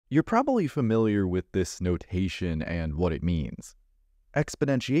You're probably familiar with this notation and what it means.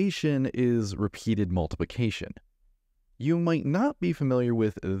 Exponentiation is repeated multiplication. You might not be familiar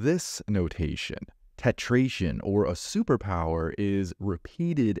with this notation. Tetration, or a superpower, is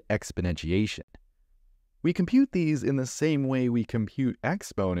repeated exponentiation. We compute these in the same way we compute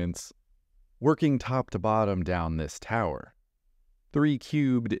exponents, working top to bottom down this tower. 3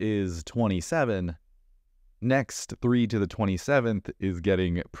 cubed is 27. Next, 3 to the 27th is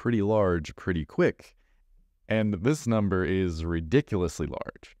getting pretty large pretty quick, and this number is ridiculously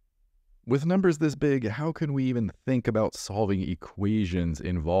large. With numbers this big, how can we even think about solving equations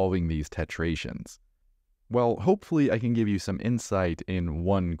involving these tetrations? Well, hopefully I can give you some insight in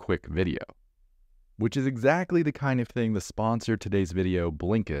one quick video, which is exactly the kind of thing the sponsor of today's video,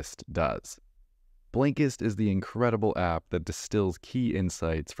 Blinkist, does. Blinkist is the incredible app that distills key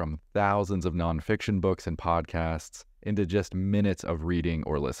insights from thousands of nonfiction books and podcasts into just minutes of reading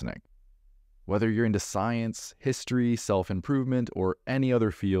or listening. Whether you're into science, history, self-improvement, or any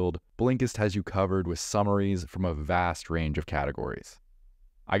other field, Blinkist has you covered with summaries from a vast range of categories.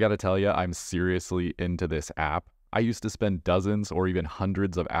 I gotta tell you, I'm seriously into this app. I used to spend dozens or even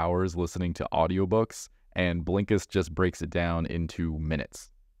hundreds of hours listening to audiobooks, and Blinkist just breaks it down into minutes.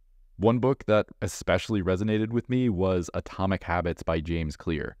 One book that especially resonated with me was Atomic Habits by James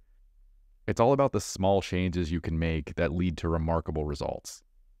Clear. It's all about the small changes you can make that lead to remarkable results,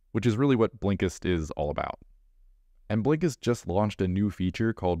 which is really what Blinkist is all about. And Blinkist just launched a new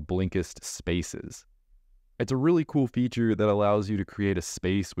feature called Blinkist Spaces. It's a really cool feature that allows you to create a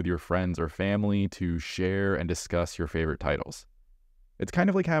space with your friends or family to share and discuss your favorite titles. It's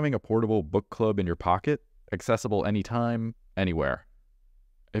kind of like having a portable book club in your pocket, accessible anytime, anywhere.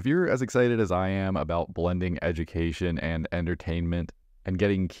 If you're as excited as I am about blending education and entertainment and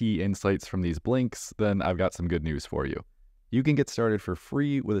getting key insights from these blinks, then I've got some good news for you. You can get started for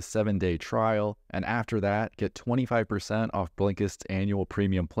free with a 7-day trial, and after that, get 25% off Blinkist's annual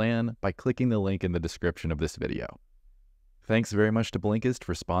premium plan by clicking the link in the description of this video. Thanks very much to Blinkist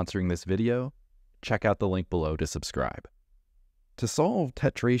for sponsoring this video. Check out the link below to subscribe. To solve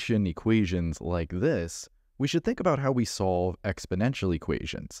tetration equations like this, we should think about how we solve exponential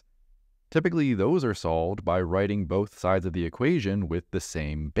equations. Typically, those are solved by writing both sides of the equation with the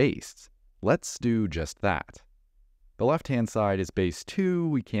same base. Let's do just that. The left-hand side is base 2,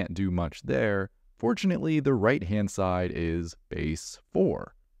 we can't do much there. Fortunately, the right-hand side is base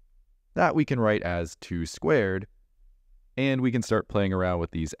 4. That we can write as 2 squared, and we can start playing around with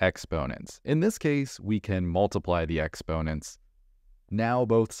these exponents. In this case, we can multiply the exponents. Now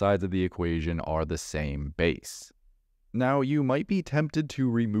both sides of the equation are the same base. Now you might be tempted to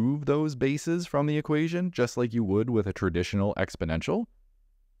remove those bases from the equation, just like you would with a traditional exponential.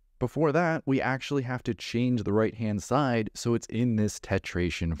 Before that, we actually have to change the right-hand side so it's in this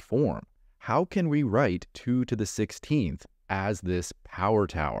tetration form. How can we write 2 to the 16th as this power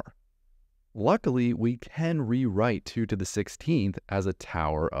tower? Luckily, we can rewrite 2 to the 16th as a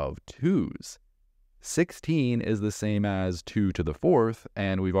tower of 2's. 16 is the same as 2 to the 4th,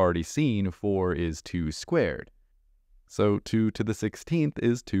 and we've already seen 4 is 2 squared. So 2 to the 16th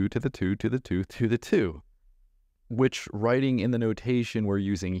is 2 to the 2 to the 2 to the 2, which, writing in the notation we're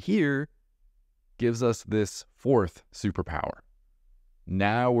using here, gives us this 4th superpower.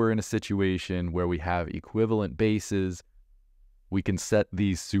 Now we're in a situation where we have equivalent bases. We can set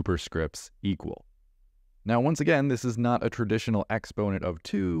these superscripts equal. Now, once again, this is not a traditional exponent of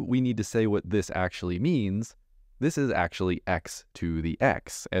 2. We need to say what this actually means. This is actually x to the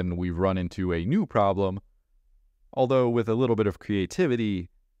x, and we've run into a new problem. Although with a little bit of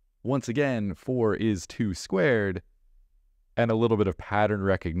creativity, once again, 4 is 2 squared, and a little bit of pattern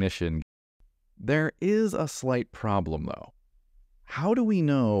recognition. There is a slight problem, though. How do we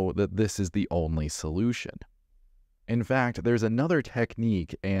know that this is the only solution? In fact, there's another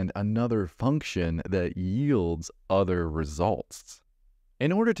technique and another function that yields other results.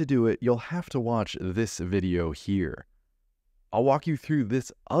 In order to do it, you'll have to watch this video here. I'll walk you through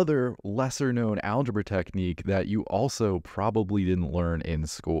this other lesser-known algebra technique that you also probably didn't learn in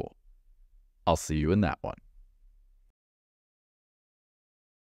school. I'll see you in that one.